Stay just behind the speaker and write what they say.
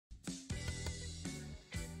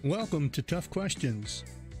Welcome to Tough Questions,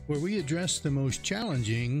 where we address the most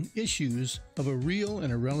challenging issues of a real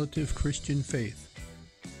and a relative Christian faith.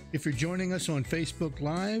 If you're joining us on Facebook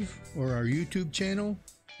Live or our YouTube channel,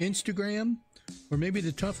 Instagram, or maybe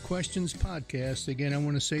the Tough Questions podcast, again, I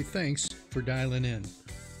want to say thanks for dialing in.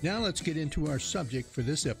 Now let's get into our subject for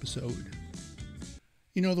this episode.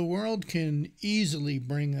 You know, the world can easily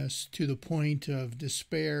bring us to the point of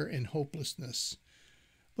despair and hopelessness,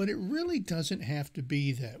 but it really doesn't have to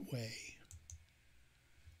be that way.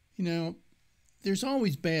 You know, there's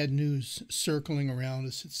always bad news circling around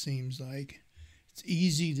us, it seems like. It's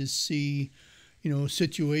easy to see,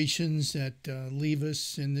 situations that leave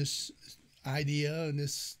us in this idea and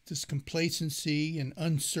this complacency and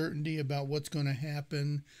uncertainty about what's going to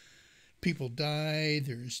happen. People die.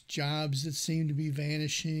 There's jobs that seem to be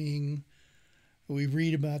vanishing. We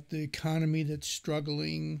read about the economy that's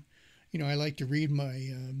struggling. I like to read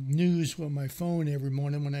my news on my phone every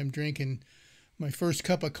morning when I'm drinking my first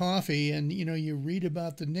cup of coffee. And, you read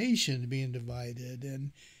about the nation being divided.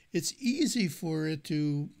 And it's easy for it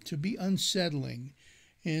to be unsettling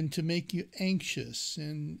and to make you anxious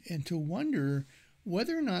and to wonder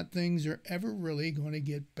whether or not things are ever really going to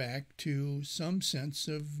get back to some sense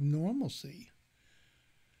of normalcy.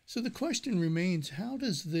 So the question remains, how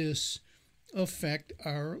does this affect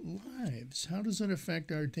our lives? How does it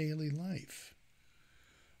affect our daily life?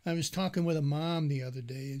 I was talking with a mom the other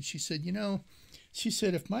day, and she said,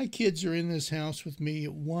 if my kids are in this house with me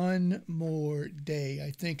one more day,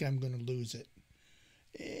 I think I'm going to lose it.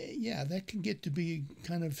 Yeah, that can get to be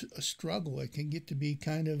kind of a struggle. It can get to be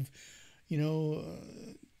kind of,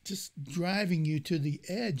 just driving you to the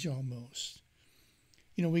edge almost.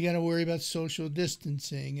 We got to worry about social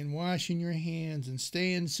distancing and washing your hands and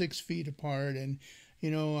staying 6 feet apart. And,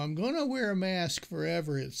 I'm going to wear a mask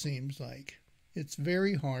forever, it seems like. It's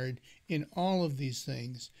very hard in all of these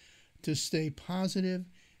things to stay positive,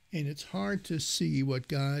 and it's hard to see what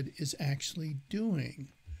God is actually doing.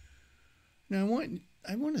 Now,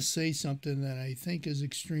 I want to say something that I think is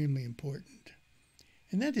extremely important,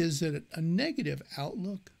 and that is that a negative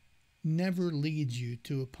outlook never leads you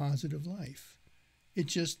to a positive life. It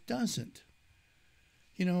just doesn't.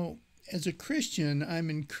 As a Christian, I'm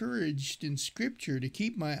encouraged in Scripture to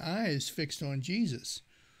keep my eyes fixed on Jesus,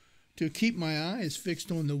 to keep my eyes fixed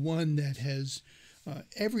on the one that has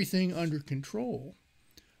everything under control,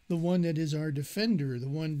 the one that is our defender, the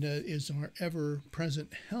one that is our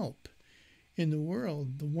ever-present help in the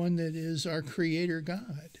world, the one that is our Creator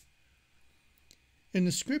God. In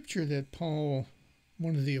the Scripture that Paul,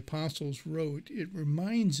 one of the apostles, wrote, it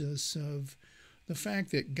reminds us of the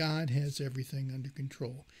fact that God has everything under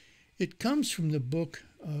control. It comes from the book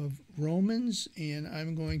of Romans, and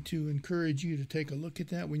I'm going to encourage you to take a look at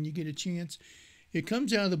that when you get a chance. It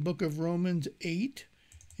comes out of the book of Romans 8,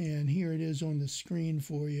 and here it is on the screen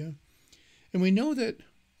for you. And we know that in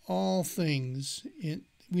all things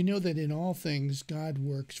God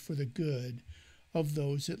works for the good of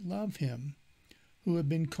those that love him, who have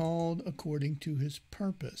been called according to his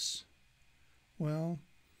purpose. Well,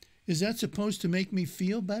 is that supposed to make me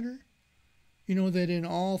feel better? That in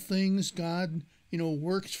all things God,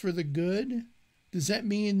 works for the good? Does that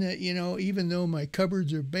mean that, even though my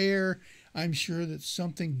cupboards are bare, I'm sure that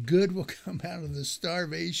something good will come out of the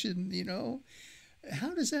starvation,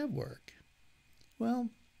 How does that work? Well,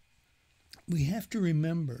 we have to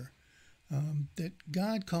remember that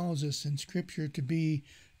God calls us in Scripture to be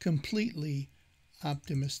completely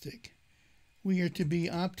optimistic. We are to be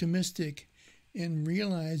optimistic in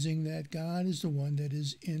realizing that God is the one that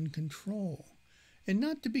is in control. And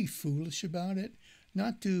not to be foolish about it,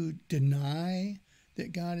 not to deny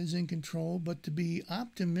that God is in control, but to be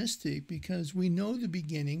optimistic because we know the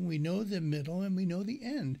beginning, we know the middle, and we know the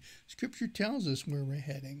end. Scripture tells us where we're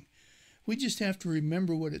heading. We just have to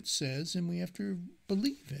remember what it says, and we have to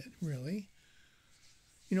believe it, really.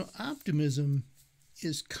 Optimism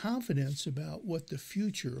is confidence about what the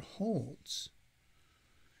future holds.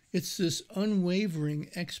 It's this unwavering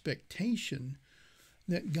expectation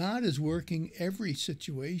that God is working every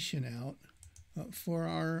situation out for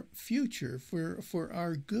our future, for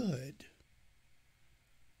our good.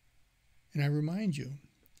 And I remind you,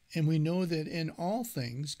 and we know that in all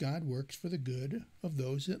things God works for the good of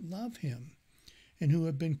those that love him and who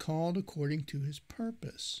have been called according to his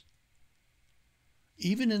purpose.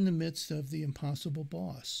 Even in the midst of the impossible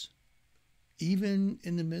boss, even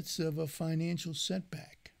in the midst of a financial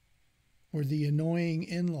setback, or the annoying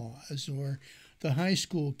in-laws, or the high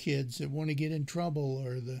school kids that want to get in trouble,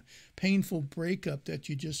 or the painful breakup that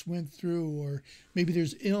you just went through, or maybe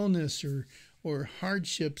there's illness or or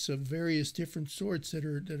hardships of various different sorts that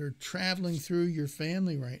are traveling through your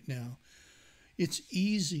family right now. It's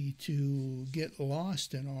easy to get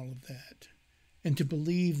lost in all of that and to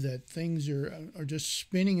believe that things are just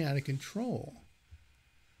spinning out of control.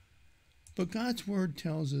 But God's Word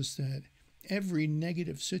tells us that every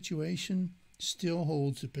negative situation still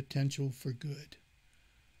holds the potential for good.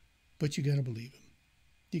 But you got to believe Him.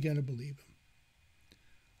 You got to believe Him.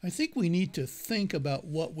 I think we need to think about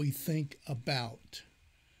what we think about.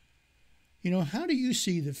 How do you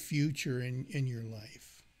see the future in your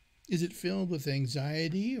life? Is it filled with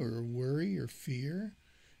anxiety or worry or fear?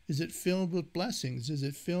 Is it filled with blessings? Is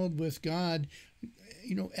it filled with God,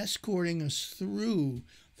 escorting us through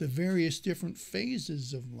the various different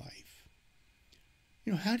phases of life?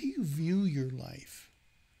 How do you view your life?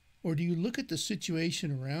 Or do you look at the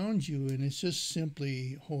situation around you and it's just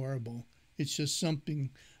simply horrible? It's just something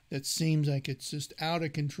that seems like it's just out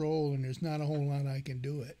of control and there's not a whole lot I can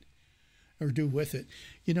do with it.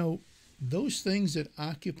 Those things that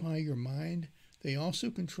occupy your mind, they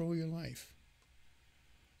also control your life.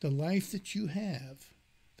 The life that you have,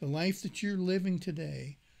 the life that you're living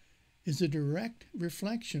today, is a direct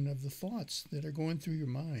reflection of the thoughts that are going through your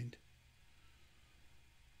mind.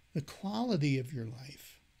 The quality of your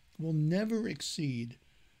life will never exceed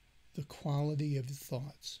the quality of the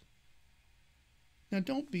thoughts. Now,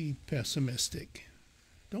 don't be pessimistic.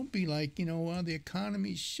 Don't be like, well, the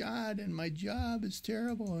economy's shot and my job is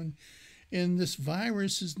terrible and this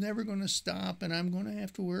virus is never going to stop and I'm going to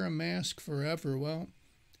have to wear a mask forever. Well,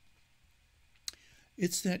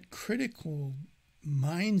 it's that critical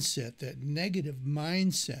mindset, that negative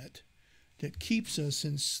mindset that keeps us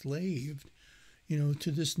enslaved,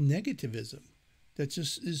 to this negativism that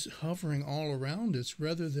just is hovering all around us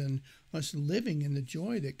rather than us living in the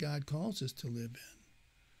joy that God calls us to live in.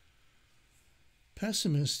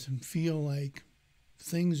 Pessimists feel like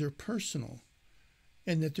things are personal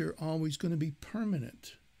and that they're always going to be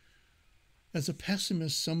permanent. As a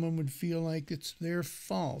pessimist, someone would feel like it's their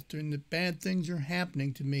fault and that bad things are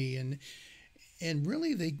happening to me. And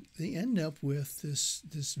really they end up with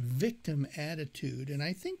this victim attitude. And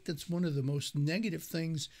I think that's one of the most negative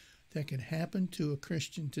things that can happen to a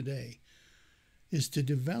Christian today, is to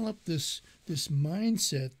develop this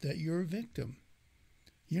mindset that you're a victim.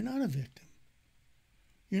 You're not a victim.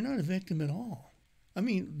 You're not a victim at all. I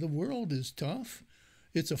mean, the world is tough.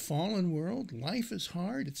 It's a fallen world. Life is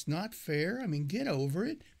hard. It's not fair. I mean, get over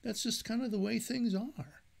it. That's just kind of the way things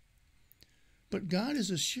are. But God has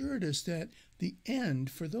assured us that the end,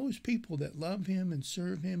 for those people that love Him and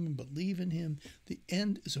serve Him and believe in Him, the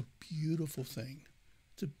end is a beautiful thing.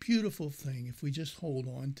 It's a beautiful thing if we just hold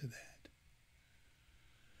on to that.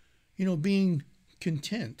 Being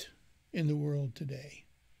content in the world today,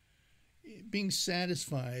 being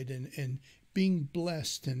satisfied and being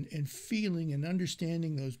blessed and feeling and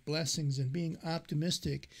understanding those blessings and being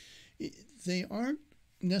optimistic, they aren't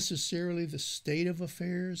necessarily the state of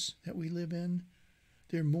affairs that we live in.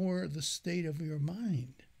 They're more the state of your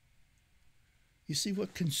mind. You see,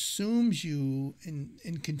 what consumes you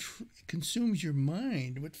and consumes your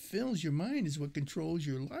mind, what fills your mind, is what controls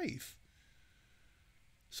your life.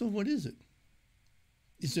 So what is it?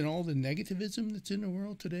 Is it all the negativism that's in the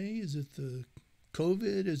world today? Is it the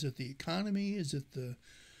COVID? Is it the economy? Is it the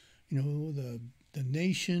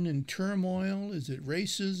nation in turmoil? Is it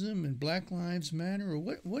racism and Black Lives Matter? Or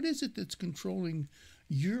what is it that's controlling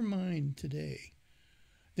your mind today,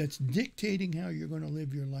 that's dictating how you're going to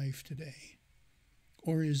live your life today?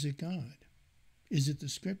 Or is it God? Is it the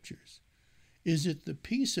Scriptures? Is it the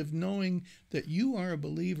peace of knowing that you are a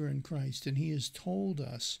believer in Christ and He has told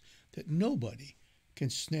us that nobody can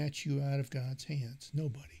snatch you out of God's hands?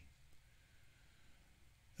 Nobody.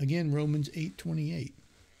 Again, Romans 8:28.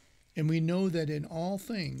 And we know that in all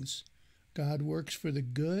things God works for the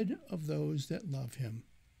good of those that love Him,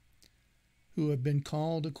 who have been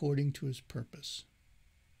called according to His purpose.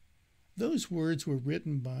 Those words were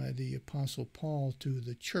written by the Apostle Paul to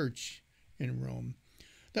the church in Rome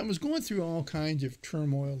that was going through all kinds of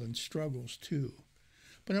turmoil and struggles too.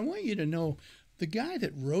 But I want you to know, the guy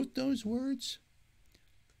that wrote those words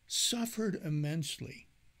suffered immensely.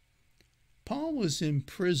 Paul was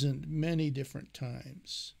imprisoned many different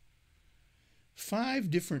times. 5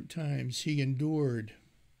 different times he endured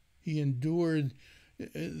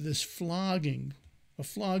this flogging, a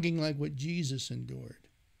flogging like what Jesus endured.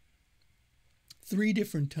 3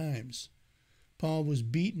 different times Paul was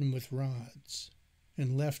beaten with rods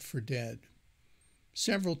and left for dead.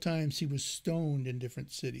 Several times he was stoned in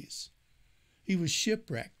different cities. He was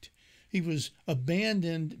shipwrecked. He was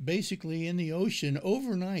abandoned basically in the ocean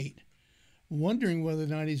overnight wondering whether or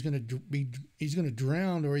not he's going to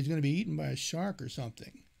drown or he's going to be eaten by a shark or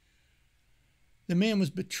something. The man was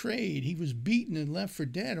betrayed. He was beaten and left for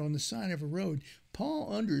dead on the side of a road.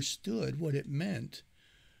 Paul understood what it meant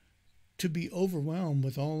to be overwhelmed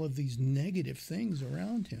with all of these negative things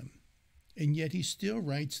around him. And yet he still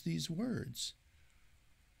writes these words.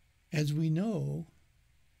 As we know,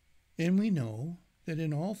 and we know that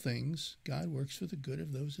in all things, God works for the good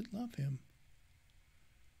of those that love him.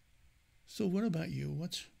 So what about you?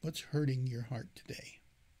 What's hurting your heart today?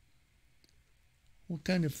 What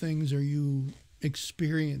kind of things are you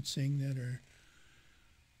experiencing that are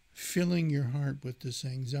filling your heart with this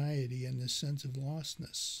anxiety and this sense of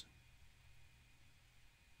lostness?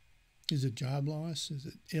 Is it job loss? Is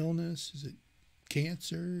it illness? Is it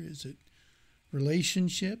cancer? Is it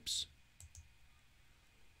relationships?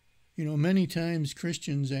 You know, many times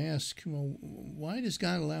Christians ask, well, why does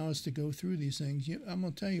God allow us to go through these things? I'm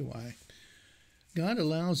going to tell you why. God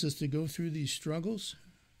allows us to go through these struggles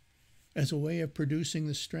as a way of producing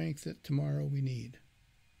the strength that tomorrow we need.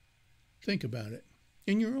 Think about it.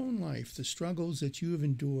 In your own life, the struggles that you have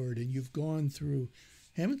endured and you've gone through,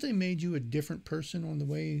 haven't they made you a different person on the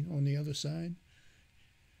way on the other side?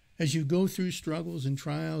 As you go through struggles and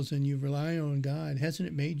trials and you rely on God, hasn't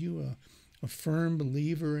it made you a firm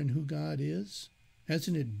believer in who God is?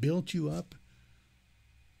 Hasn't it built you up?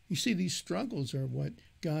 You see, these struggles are what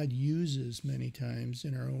God uses many times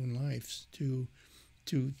in our own lives to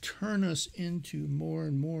turn us into more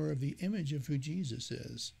and more of the image of who Jesus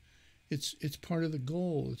is. It's part of the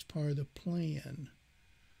goal. It's part of the plan.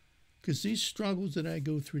 Because these struggles that I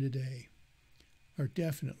go through today are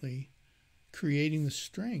definitely creating the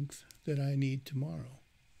strength that I need tomorrow.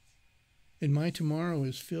 And my tomorrow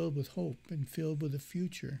is filled with hope and filled with a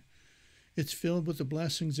future. It's filled with the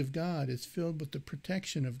blessings of God. It's filled with the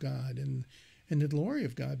protection of God and the glory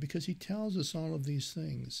of God, because he tells us all of these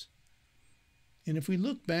things. And if we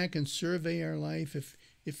look back and survey our life,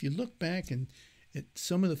 if you look back and at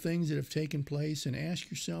some of the things that have taken place and ask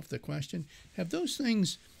yourself the question, have those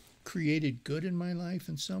things created good in my life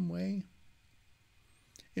in some way?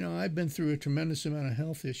 You know, I've been through a tremendous amount of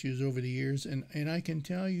health issues over the years, and I can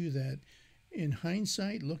tell you that in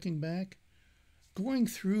hindsight, looking back, going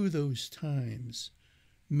through those times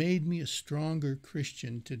made me a stronger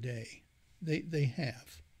Christian today. They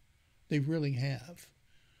have. They really have.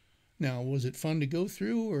 Now, was it fun to go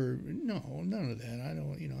through, or no, none of that.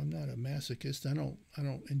 I'm not a masochist. I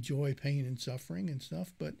don't enjoy pain and suffering and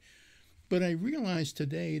stuff, but I realize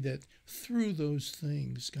today that through those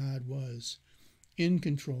things, God was in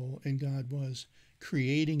control, and God was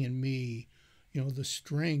creating in me, the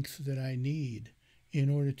strength that I need in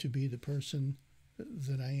order to be the person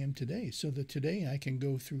that I am today, so that today I can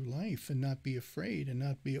go through life and not be afraid and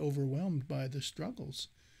not be overwhelmed by the struggles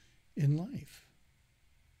in life.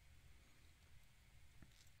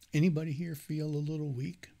 Anybody here feel a little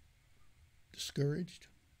weak, discouraged,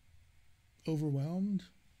 overwhelmed?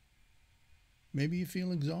 Maybe you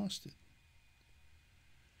feel exhausted.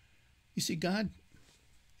 You see, God,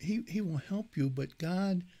 He will help you, but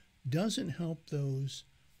God doesn't help those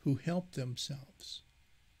who help themselves.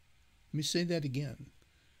 Let me say that again.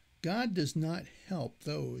 God does not help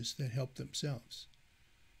those that help themselves.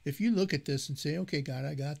 If you look at this and say, okay, God,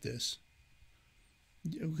 I got this.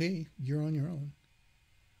 Okay, you're on your own.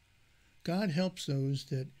 God helps those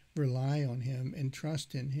that rely on him and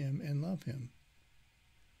trust in him and love him.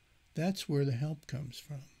 That's where the help comes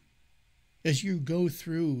from. As you go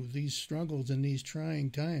through these struggles and these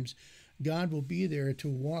trying times, God will be there to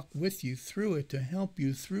walk with you through it, to help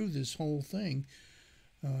you through this whole thing.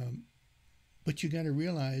 But you got to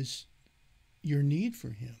realize your need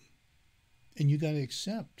for him. And you got to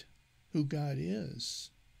accept who God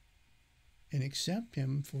is and accept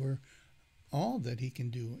him for all that he can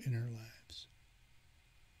do in our lives.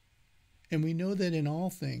 And we know that in all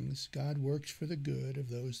things, God works for the good of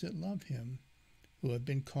those that love him, who have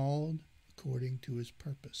been called according to his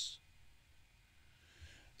purpose.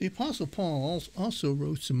 The Apostle Paul also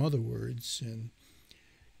wrote some other words,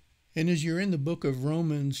 and as you're in the book of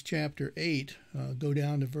Romans chapter 8, go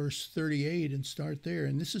down to verse 38 and start there.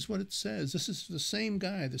 And this is what it says. This is the same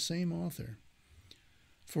guy, the same author.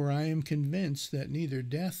 For I am convinced that neither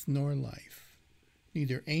death nor life,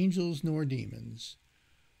 neither angels nor demons,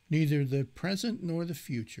 neither the present nor the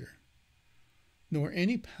future, nor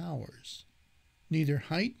any powers, neither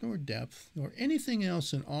height nor depth, nor anything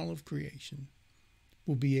else in all of creation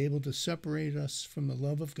will be able to separate us from the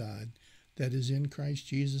love of God that is in Christ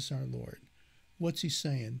Jesus our Lord. What's he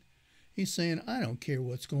saying? He's saying, I don't care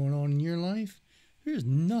what's going on in your life. There's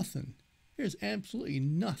nothing, there's absolutely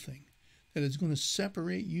nothing that is going to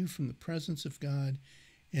separate you from the presence of God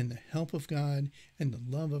and the help of God and the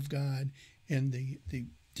love of God and the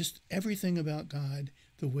just everything about God,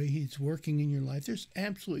 the way He's working in your life. There's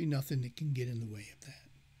absolutely nothing that can get in the way of that.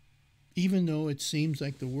 Even though it seems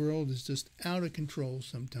like the world is just out of control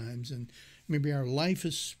sometimes, and maybe our life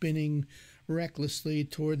is spinning recklessly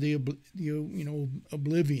toward the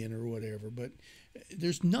oblivion or whatever, but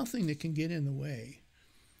there's nothing that can get in the way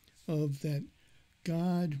of that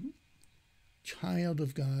God, child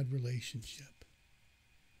of God relationship.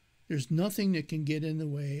 There's nothing that can get in the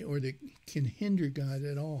way or that can hinder God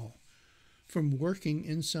at all from working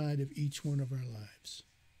inside of each one of our lives.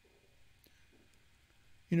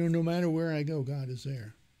 No matter where I go, God is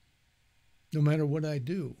there. No matter what I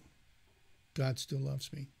do, God still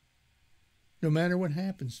loves me. No matter what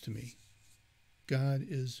happens to me, God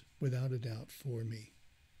is without a doubt for me.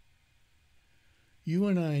 You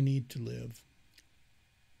and I need to live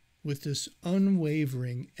with this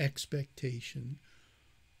unwavering expectation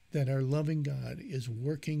that our loving God is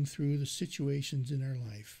working through the situations in our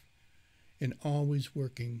life and always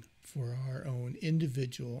working for our own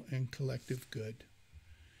individual and collective good.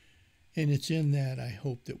 And it's in that I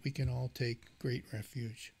hope that we can all take great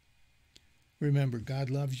refuge. Remember, God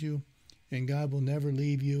loves you, and God will never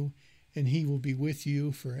leave you, and He will be with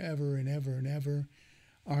you forever and ever and ever.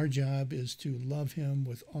 Our job is to love Him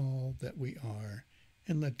with all that we are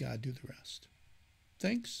and let God do the rest.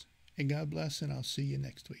 Thanks, and God bless, and I'll see you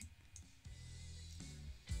next week.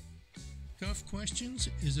 Tough Questions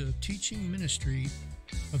is a teaching ministry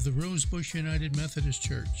of the Rosebush United Methodist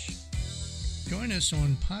Church. Join us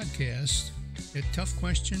on podcast at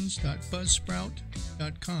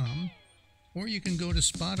toughquestions.buzzsprout.com, or you can go to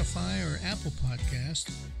Spotify or Apple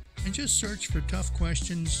Podcast and just search for Tough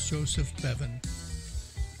Questions Joseph Bevan.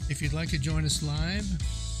 If you'd like to join us live,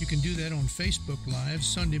 you can do that on Facebook Live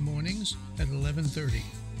Sunday mornings at 11:30.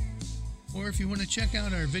 Or if you want to check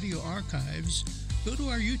out our video archives, go to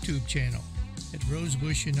our YouTube channel at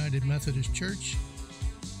Rosebush United Methodist Church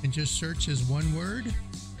and just search as one word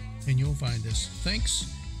and you'll find us.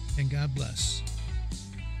 Thanks, and God bless.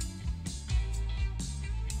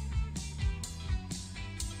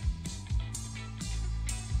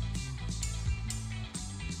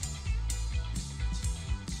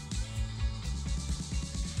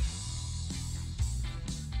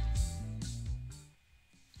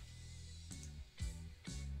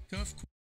 Tough